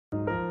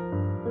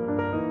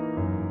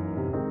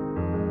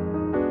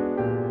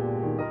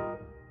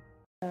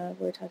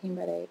we're talking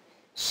about a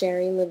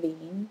Sherrie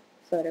Levine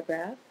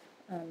photograph,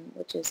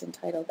 which is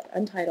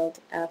Untitled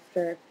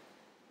after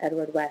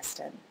Edward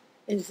Weston.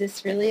 Is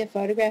this really a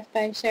photograph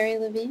by Sherrie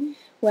Levine?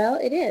 Well,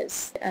 it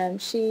is.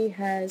 She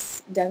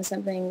has done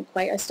something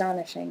quite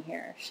astonishing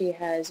here. She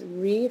has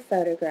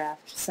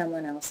re-photographed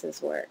someone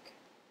else's work.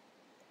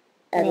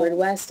 Edward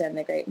Weston,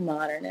 the great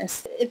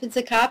modernist. If it's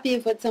a copy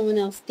of what someone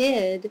else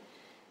did,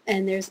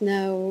 and there's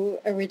no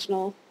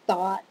original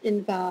thought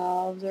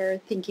involved or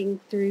thinking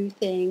through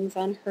things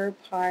on her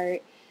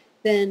part,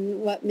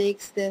 then what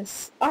makes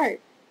this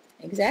art?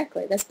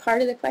 Exactly. That's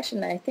part of the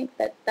question. I think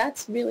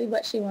that's really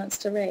what she wants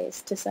to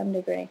raise to some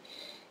degree.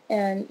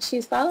 And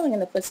she's following in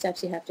the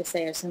footsteps, you have to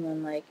say, of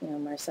someone like,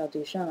 Marcel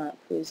Duchamp,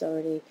 who's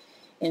already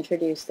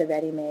introduced the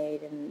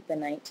ready-made in the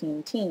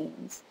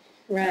 19-teens.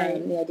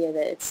 Right. The idea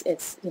that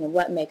it's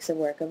what makes a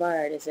work of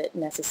art? Is it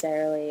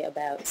necessarily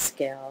about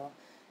skill?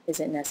 Is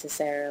it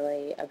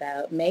necessarily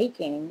about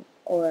making?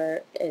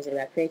 Or is it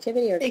about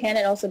creativity? Or can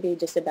it also be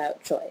just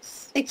about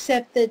choice?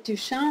 Except that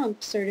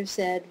Duchamp sort of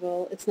said,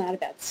 well, it's not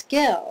about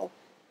skill,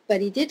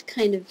 but he did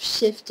kind of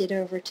shift it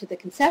over to the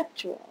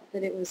conceptual,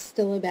 that it was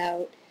still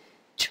about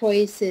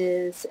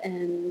choices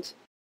and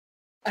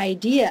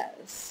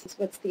ideas.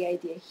 What's the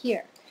idea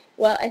here?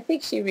 Well, I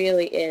think she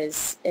really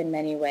is, in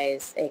many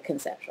ways, a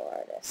conceptual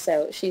artist.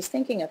 So she's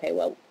thinking, okay,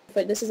 well,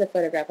 this is a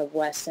photograph of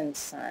Weston's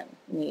son,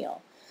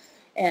 Neil.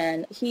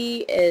 And he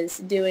is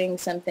doing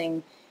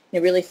something,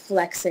 really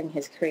flexing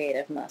his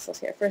creative muscles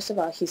here. First of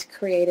all, he's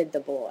created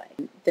the boy.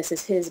 This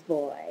is his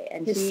boy,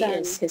 and he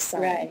is his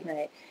son,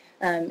 right?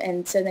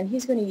 And so then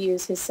he's going to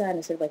use his son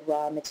as sort of like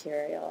raw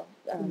material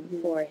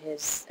for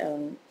his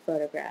own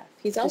photograph.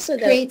 He's also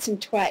creates him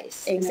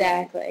twice.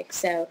 Exactly.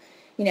 So,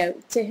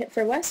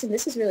 for Weston,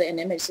 this is really an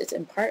image that's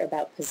in part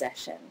about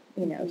possession.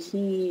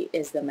 He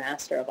is the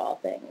master of all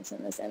things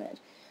in this image.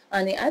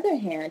 On the other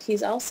hand,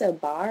 he's also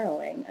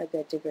borrowing a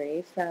good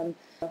degree from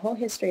the whole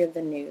history of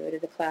the nude, or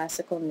the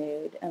classical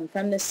nude.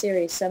 From this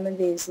series, some of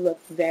these look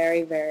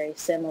very, very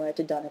similar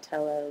to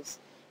Donatello's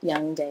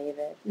Young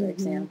David, for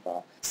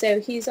example.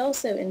 So he's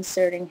also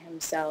inserting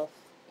himself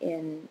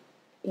in,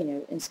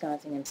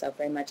 ensconcing himself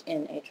very much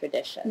in a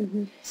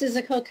tradition. So there's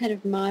a whole kind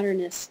of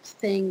modernist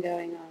thing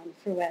going on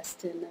for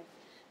Weston,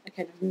 of a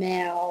kind of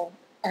male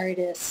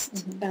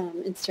artist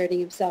inserting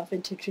himself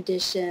into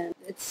tradition.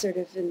 It's sort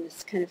of in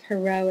this kind of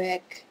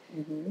heroic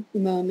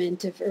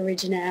moment of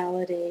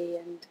originality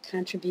and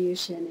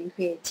contribution and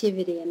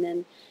creativity, and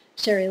then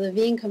Sherrie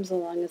Levine comes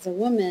along as a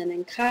woman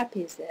and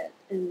copies it.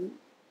 And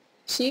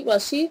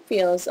she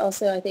feels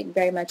also, I think,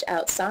 very much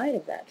outside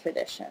of that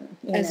tradition.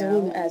 As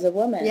a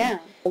woman. Yeah.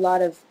 A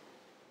lot of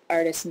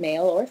artists,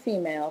 male or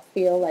female,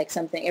 feel like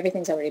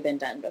everything's already been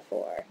done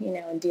before,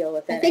 and deal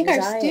with that anxiety. I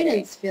think our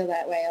students feel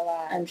that way a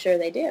lot. I'm sure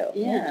they do.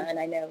 Yeah. And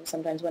I know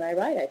sometimes when I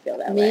write, I feel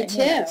that way. Me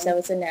too. So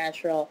it's a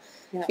natural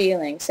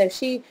feeling. So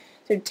she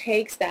sort of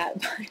takes that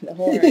by the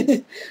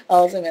horns,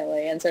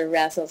 ultimately, and sort of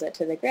wrestles it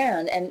to the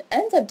ground, and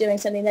ends up doing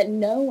something that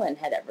no one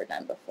had ever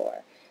done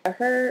before.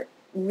 Her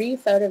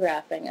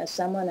re-photographing of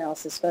someone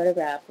else's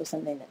photograph was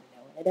something that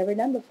no one had ever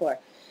done before.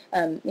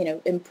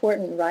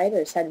 Important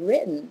writers had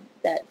written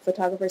that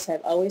photographers have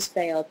always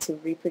failed to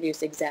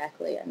reproduce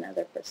exactly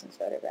another person's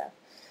photograph.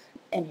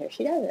 And here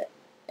she does it.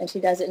 And she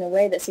does it in a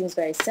way that seems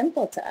very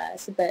simple to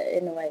us, but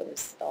in a way it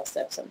was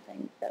also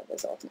something that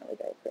was ultimately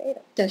very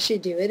creative. Does she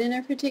do it in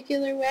a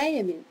particular way?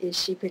 I mean,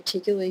 is she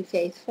particularly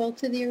faithful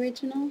to the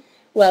original?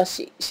 Well,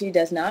 she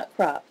does not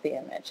crop the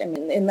image. I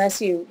mean,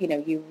 unless you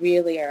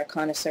really are a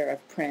connoisseur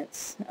of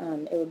prints,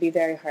 it would be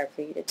very hard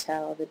for you to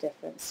tell the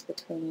difference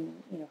between,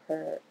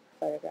 her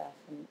photograph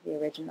and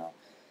the original.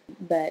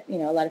 But, a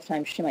lot of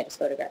times she might just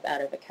photograph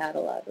out of a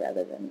catalog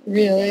rather than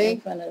in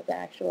front of the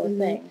actual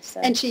thing. So.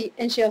 And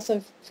she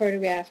also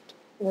photographed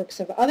works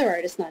of other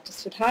artists, not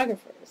just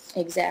photographers.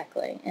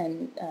 Exactly,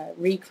 and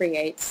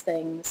recreates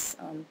things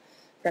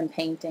from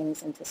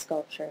paintings into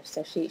sculpture.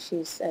 So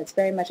it's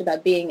very much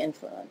about being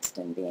influenced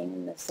and being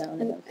in the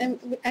zone of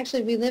influence. And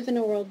actually, we live in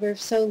a world where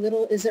so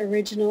little is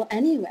original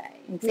anyway.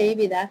 Exactly.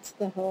 Maybe that's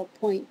the whole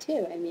point,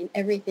 too. I mean,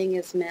 everything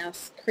is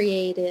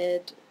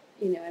mass-created.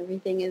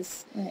 Everything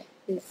is... Right.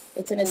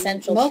 It's an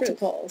essential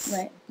multiples. Truth.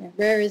 Right. Yeah.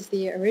 Where is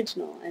the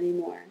original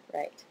anymore?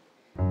 Right.